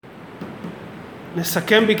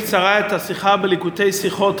נסכם בקצרה את השיחה בליקוטי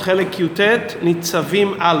שיחות חלק י"ט,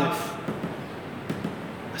 נצבים א'.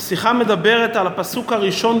 השיחה מדברת על הפסוק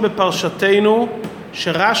הראשון בפרשתנו,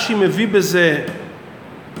 שרש"י מביא בזה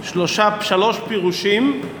שלוש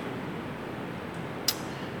פירושים.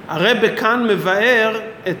 הרב כאן מבאר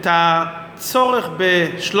את הצורך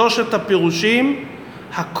בשלושת הפירושים,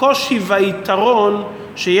 הקושי והיתרון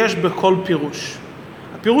שיש בכל פירוש.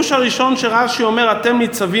 הפירוש הראשון שרש"י אומר, אתם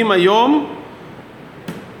ניצבים היום,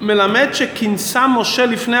 מלמד שכינסה משה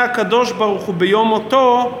לפני הקדוש ברוך הוא ביום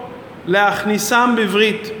מותו להכניסם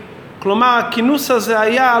בברית. כלומר, הכינוס הזה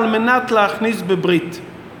היה על מנת להכניס בברית.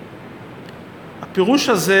 הפירוש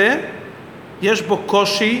הזה, יש בו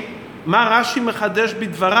קושי. מה רש"י מחדש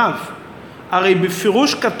בדבריו? הרי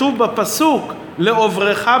בפירוש כתוב בפסוק,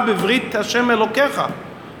 לעוברך בברית השם אלוקיך.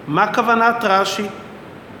 מה כוונת רש"י?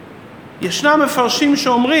 ישנם מפרשים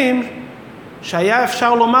שאומרים שהיה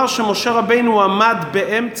אפשר לומר שמשה רבינו עמד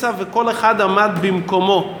באמצע וכל אחד עמד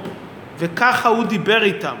במקומו, וככה הוא דיבר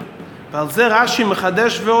איתם. ועל זה רש"י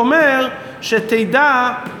מחדש ואומר שתדע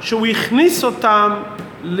שהוא הכניס אותם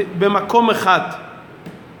במקום אחד.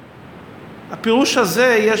 הפירוש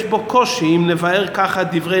הזה יש בו קושי אם נבאר ככה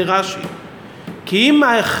דברי רש"י. כי אם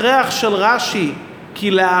ההכרח של רש"י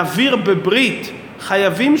כי להעביר בברית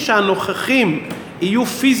חייבים שהנוכחים יהיו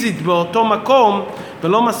פיזית באותו מקום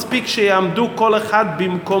ולא מספיק שיעמדו כל אחד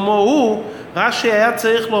במקומו הוא, רש"י היה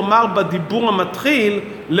צריך לומר בדיבור המתחיל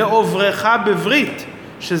לעוברך בברית,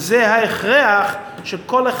 שזה ההכרח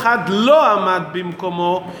שכל אחד לא עמד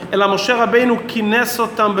במקומו אלא משה רבינו כינס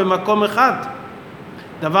אותם במקום אחד.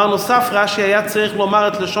 דבר נוסף, רש"י היה צריך לומר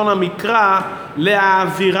את לשון המקרא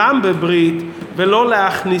להעבירם בברית ולא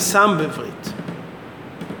להכניסם בברית.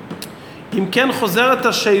 אם כן חוזרת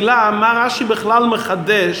השאלה, מה רש"י בכלל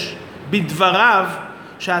מחדש בדבריו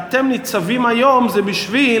שאתם ניצבים היום זה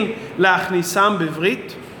בשביל להכניסם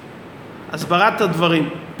בברית? הסברת הדברים.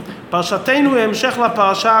 פרשתנו היא המשך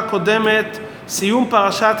לפרשה הקודמת, סיום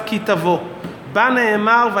פרשת קיצור. בה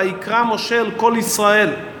נאמר ויקרא משה אל כל ישראל.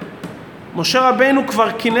 משה רבינו כבר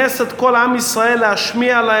כינס את כל עם ישראל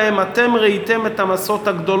להשמיע להם, אתם ראיתם את המסות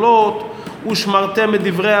הגדולות ושמרתם את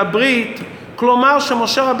דברי הברית. כלומר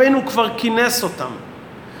שמשה רבינו כבר כינס אותם.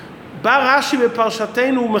 בא רש"י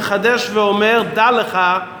בפרשתנו ומחדש ואומר, דע לך,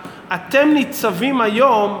 אתם ניצבים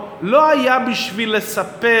היום לא היה בשביל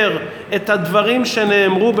לספר את הדברים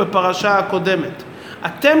שנאמרו בפרשה הקודמת.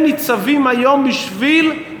 אתם ניצבים היום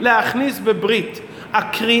בשביל להכניס בברית.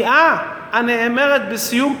 הקריאה הנאמרת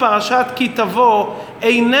בסיום פרשת קיצור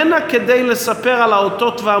איננה כדי לספר על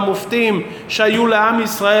האותות והמופתים שהיו לעם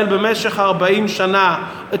ישראל במשך 40 שנה.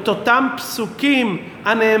 את אותם פסוקים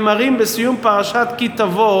הנאמרים בסיום פרשת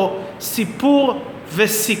קיצור, סיפור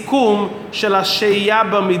וסיכום של השהייה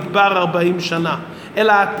במדבר 40 שנה.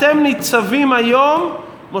 אלא אתם ניצבים היום,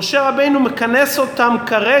 משה רבינו מכנס אותם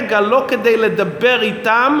כרגע לא כדי לדבר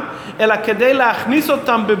איתם, אלא כדי להכניס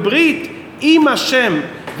אותם בברית עם השם.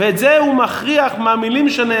 ואת זה הוא מכריח מהמילים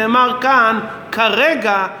שנאמר כאן,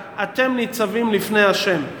 כרגע אתם ניצבים לפני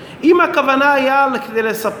השם. אם הכוונה היה כדי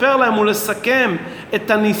לספר להם ולסכם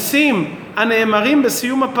את הניסים הנאמרים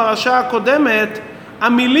בסיום הפרשה הקודמת,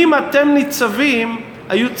 המילים אתם ניצבים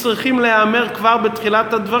היו צריכים להיאמר כבר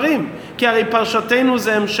בתחילת הדברים, כי הרי פרשתנו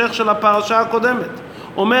זה המשך של הפרשה הקודמת.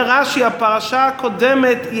 אומר רש"י, הפרשה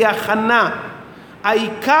הקודמת היא הכנה,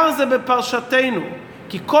 העיקר זה בפרשתנו.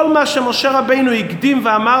 כי כל מה שמשה רבינו הקדים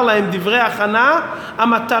ואמר להם דברי הכנה,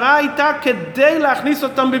 המטרה הייתה כדי להכניס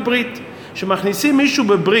אותם בברית. שמכניסים מישהו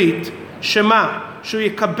בברית, שמה? שהוא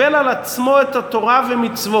יקבל על עצמו את התורה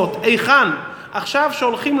ומצוות. איכן? עכשיו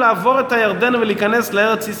שהולכים לעבור את הירדן ולהיכנס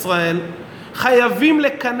לארץ ישראל, חייבים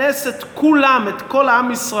לכנס את כולם, את כל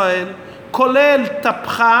עם ישראל, כולל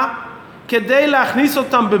תפחה, כדי להכניס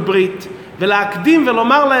אותם בברית, ולהקדים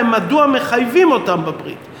ולומר להם מדוע מחייבים אותם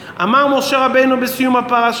בברית. אמר משה רבינו בסיום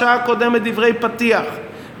הפרשה הקודמת דברי פתיח,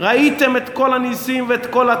 ראיתם את כל הניסים ואת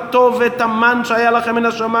כל הטוב ואת המן שהיה לכם מן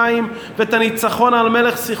השמיים ואת הניצחון על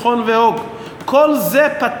מלך סיחון והוג. כל זה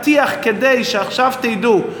פתיח כדי שעכשיו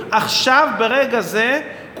תדעו, עכשיו ברגע זה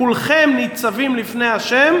כולכם ניצבים לפני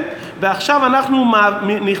השם, ועכשיו אנחנו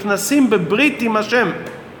נכנסים בברית עם השם.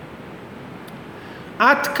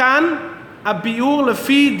 עד כאן הביאור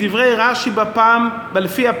לפי דברי רש"י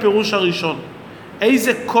לפי הפירוש הראשון.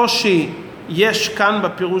 איזה קושי יש כאן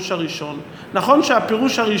בפירוש הראשון? נכון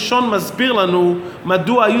שהפירוש הראשון מסביר לנו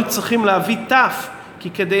מדוע היו צריכים להביא תף כי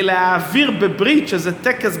כדי להעביר בברית, שזה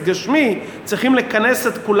טקס גשמי, צריכים לכנס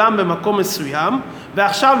את כולם במקום מסוים,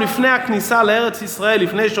 ועכשיו לפני הכניסה לארץ ישראל,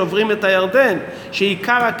 לפני שעוברים את הירדן,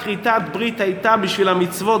 שעיקר הכריתת ברית הייתה בשביל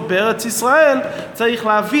המצוות בארץ ישראל, צריך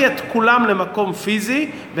להביא את כולם למקום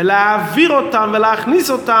פיזי, ולהעביר אותם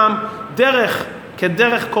ולהכניס אותם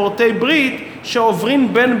כדרך קורטי ברית,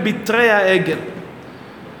 שעוברים בין ביטרי העגל.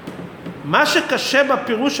 מה שקשה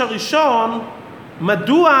בפירוש הראשון,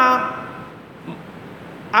 מדוע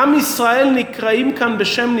עם ישראל נקראים כאן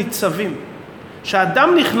בשם ניצבים?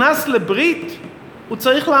 כשאדם נכנס לברית, הוא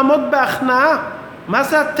צריך לעמוד בהכנעה. מה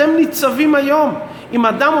זה אתם ניצבים היום? אם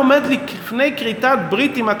אדם עומד לפני כריתת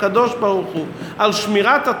ברית עם הקדוש ברוך הוא, על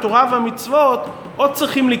שמירת התורה והמצוות, או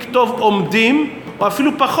צריכים לכתוב עומדים, או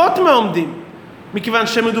אפילו פחות מעומדים, מכיוון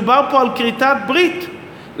שמדובר פה על כריתת ברית.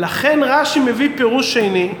 לכן רש"י מביא פירוש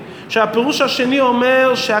שני, שהפירוש השני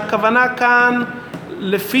אומר שהכוונה כאן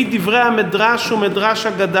לפי דברי המדרש ומדרש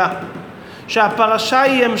אגדה, שהפרשה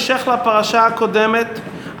היא המשך לפרשה הקודמת,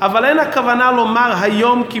 אבל אין הכוונה לומר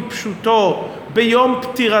היום כפשוטו, ביום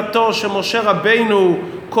פטירתו שמשה רבינו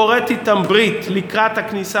קוראת איתם ברית לקראת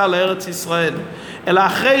הכניסה לארץ ישראל, אלא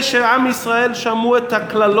אחרי שעם ישראל שמעו את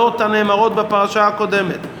הכללות הנאמרות בפרשה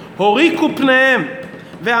הקודמת, הוריקו פניהם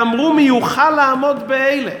ואמרו מי יוכל לעמוד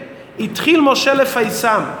באלה, התחיל משה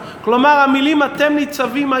לפייסם. כלומר המילים אתם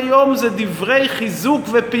ניצבים היום זה דברי חיזוק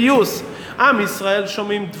ופיוס. עם ישראל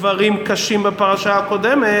שומעים דברים קשים בפרשה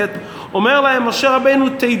הקודמת, אומר להם משה רבינו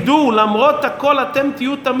תדעו למרות הכל אתם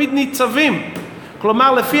תהיו תמיד ניצבים.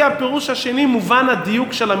 כלומר לפי הפירוש השני מובן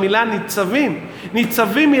הדיוק של המילה ניצבים,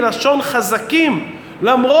 ניצבים מלשון חזקים,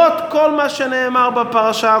 למרות כל מה שנאמר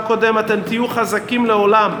בפרשה הקודמת אתם תהיו חזקים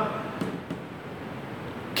לעולם.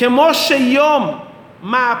 כמו שיום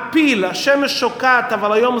מעפיל, השמש שוקעת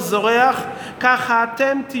אבל היום זורח, ככה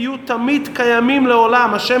אתם תהיו תמיד קיימים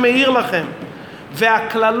לעולם, השם מאיר לכם.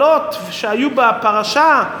 והכללות שהיו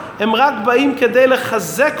בפרשה הם רק באים כדי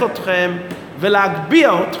לחזק אתכם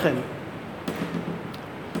ולהגביה אתכם.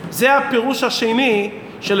 זה הפירוש השני,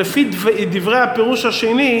 שלפי דברי הפירוש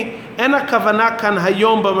השני אין הכוונה כאן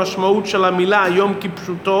היום במשמעות של המילה היום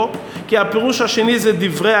כפשוטו, כי הפירוש השני זה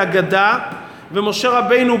דברי אגדה, ומשה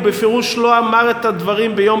רבינו בפירוש לא אמר את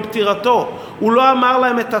הדברים ביום פטירתו, הוא לא אמר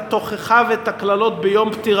להם את התוכחה ואת הכללות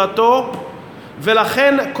ביום פטירתו,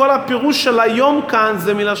 ולכן כל הפירוש של היום כאן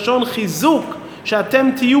זה מלשון חיזוק, שאתם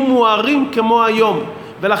תהיו מוארים כמו היום,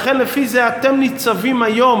 ולכן לפי זה אתם ניצבים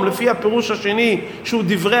היום, לפי הפירוש השני שהוא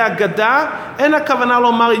דברי אגדה, אין הכוונה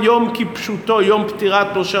לומר יום כפשוטו, יום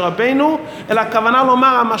פטירת משה רבינו, אלא הכוונה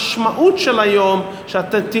לומר המשמעות של היום,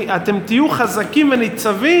 שאתם תהיו חזקים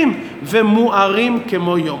וניצבים ומוארים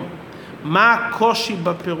כמו יום. מה הקושי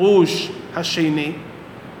בפירוש השני?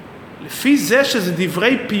 לפי זה שזה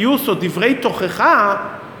דברי פיוס או דברי תוכחה,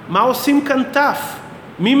 מה עושים כאן תף?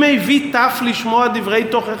 מי מביא תף לשמוע דברי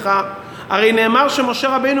תוכחה? הרי נאמר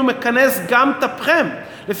שמשה רבינו מכנס גם תפכם.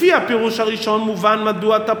 לפי הפירוש הראשון מובן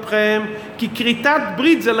מדוע תפכם, כי כריתת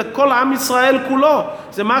ברית זה לכל עם ישראל כולו,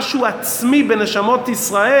 זה משהו עצמי בנשמות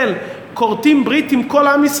ישראל, כורתים ברית עם כל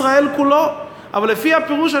עם ישראל כולו. אבל לפי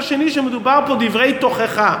הפירוש השני שמדובר פה דברי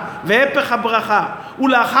תוכחה והפך הברכה,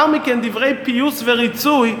 ולאחר מכן דברי פיוס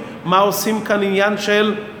וריצוי, מה עושים כאן עניין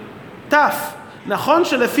של תף? נכון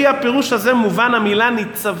שלפי הפירוש הזה מובן המילה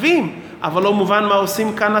ניצבים, אבל לא מובן מה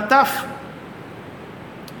עושים כאן התף.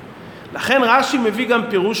 לכן רש"י מביא גם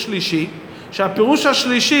פירוש שלישי, שהפירוש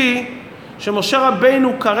השלישי שמשה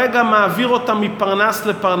רבינו כרגע מעביר אותם מפרנס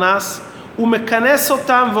לפרנס, הוא מכנס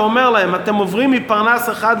אותם ואומר להם אתם עוברים מפרנס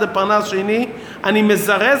אחד לפרנס שני, אני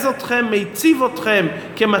מזרז אתכם, מציב אתכם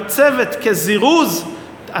כמצבת, כזירוז,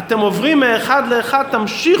 אתם עוברים מאחד לאחד,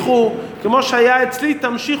 תמשיכו כמו שהיה אצלי,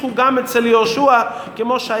 תמשיכו גם אצל יהושע,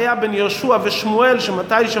 כמו שהיה בין יהושע ושמואל,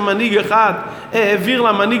 שמתי שמנהיג אחד העביר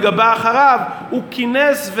למנהיג הבא אחריו, הוא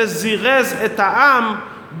כינס וזירז את העם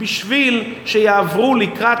בשביל שיעברו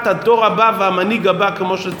לקראת הדור הבא והמנהיג הבא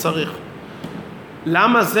כמו שצריך.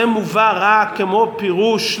 למה זה מובא רק כמו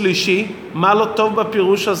פירוש שלישי? מה לא טוב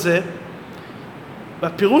בפירוש הזה?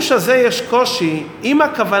 בפירוש הזה יש קושי. אם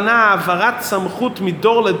הכוונה העברת סמכות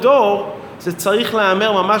מדור לדור, זה צריך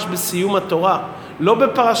לאמר ממש בסיום התורה, לא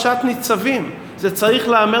בפרשת ניצבים. זה צריך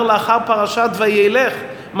לאמר לאחר פרשת וילך,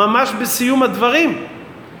 ממש בסיום הדברים.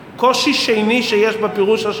 קושי שני שיש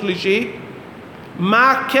בפירוש השלישי,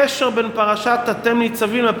 מה הקשר בין פרשת אתם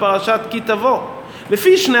ניצבים לפרשת כי תבוא?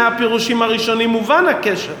 לפי שני הפירושים הראשונים מובן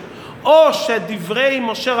הקשר, או שדברי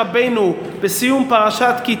משה רבינו בסיום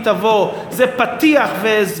פרשת כי תבוא זה פתיח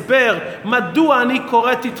והסבר מדוע אני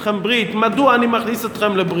קוראת איתכם ברית, מדוע אני מכניס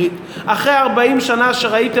אתכם לברית אחרי 40 שנה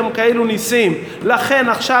שראיתם כאלו ניסים, לכן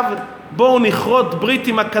עכשיו בואו נכרות ברית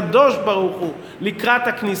עם הקדוש ברוך הוא לקראת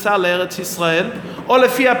הכניסה לארץ ישראל, או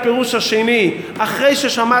לפי הפירוש השני, אחרי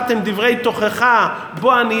ששמעתם דברי תוכחה,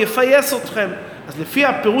 בוא אני אפייס אתכם. אז לפי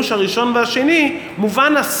הפירוש הראשון והשני,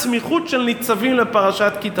 מובן הסמיכות של ניצבים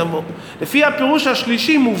לפרשת כי תבוא. לפי הפירוש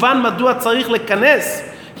השלישי, מובן מדוע צריך לכנס,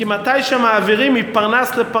 כי מתי שמעבירים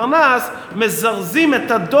מפרנס לפרנס, מזרזים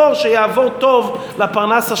את הדור שיעבור טוב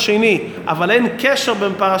לפרנס השני. אבל אין קשר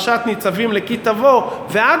בין פרשת ניצבים לכי תבוא,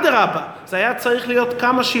 ואדרבה, זה היה צריך להיות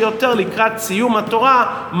כמה שיותר לקראת סיום התורה,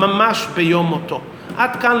 ממש ביום מותו.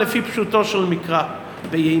 עד כאן לפי פשוטו של מקרא.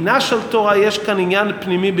 בעיינה של תורה יש כאן עניין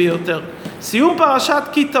פנימי ביותר. סיום פרשת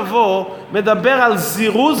כי תבוא מדבר על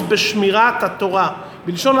זירוז בשמירת התורה.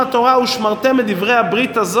 בלשון התורה, ושמרתם את דברי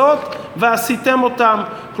הברית הזאת ועשיתם אותם.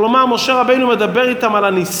 כלומר, משה רבינו מדבר איתם על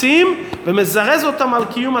הניסים ומזרז אותם על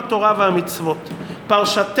קיום התורה והמצוות.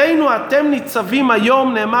 פרשתנו אתם ניצבים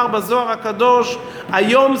היום, נאמר בזוהר הקדוש,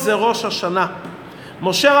 היום זה ראש השנה.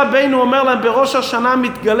 משה רבינו אומר להם, בראש השנה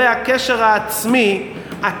מתגלה הקשר העצמי,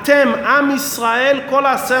 אתם עם ישראל, כל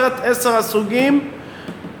 10 הסוגים,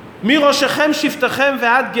 מראשכם שבטכם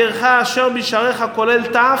ועד גרך אשר בשעריך כולל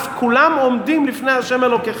תף, כולם עומדים לפני השם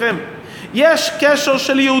אלוקיכם. יש קשר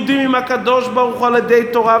של יהודים עם הקדוש ברוך הוא על ידי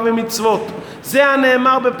תורה ומצוות. זה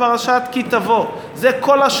הנאמר בפרשת כי תבוא. זה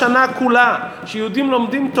כל השנה כולה, שיהודים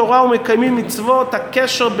לומדים תורה ומקיימים מצוות,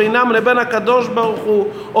 הקשר בינם לבין הקדוש ברוך הוא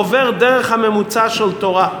עובר דרך הממוצע של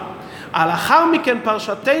תורה. לאחר מכן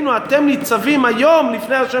פרשתנו אתם ניצבים היום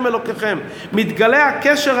לפני השם אלוקיכם. מתגלה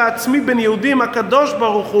הקשר העצמי בין יהודים הקדוש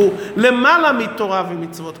ברוך הוא למעלה מתורה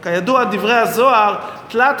ומצוות. כידוע דברי הזוהר,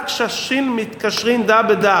 תלת קששים מתקשרים דה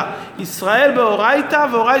בדה. ישראל באורייתא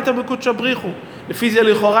ואורייתא בקודשא בריחו. לפי זה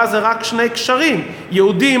לכאורה זה רק 2 קשרים.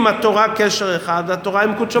 יהודי עם התורה קשר אחד, התורה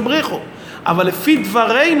עם קודשא בריחו. אבל לפי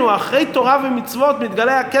דברינו, אחרי תורה ומצוות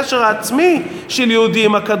מתגלה הקשר העצמי של יהודי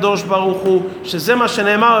עם הקדוש ברוך הוא, שזה מה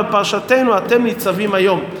שנאמר בפרשתנו, אתם ניצבים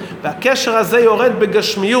היום. והקשר הזה יורד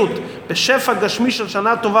בגשמיות, בשפע גשמי של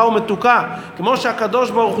שנה טובה ומתוקה. כמו שהקדוש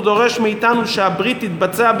ברוך הוא דורש מאיתנו שהברית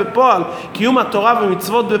תתבצע בפועל, קיום התורה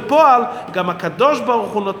ומצוות בפועל, גם הקדוש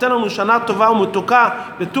ברוך הוא נותן לנו שנה טובה ומתוקה,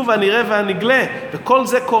 בטוב הנראה והנגלה. וכל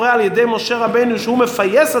זה קורה על ידי משה רבינו, שהוא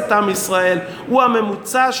מפייס את עם ישראל, הוא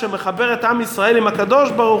הממוצע שמחבר את עם ישראל עם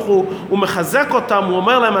הקדוש ברוך הוא מחזק אותם, הוא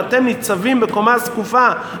אומר להם, אתם ניצבים בקומה זקופה,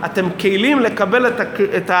 אתם כלים לקבל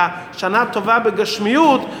את השנה טובה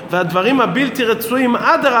בגשמיות, והדברים הבלתי רצויים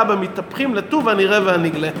אדרבה מתהפכים לטוב הנראה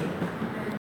והנגלה.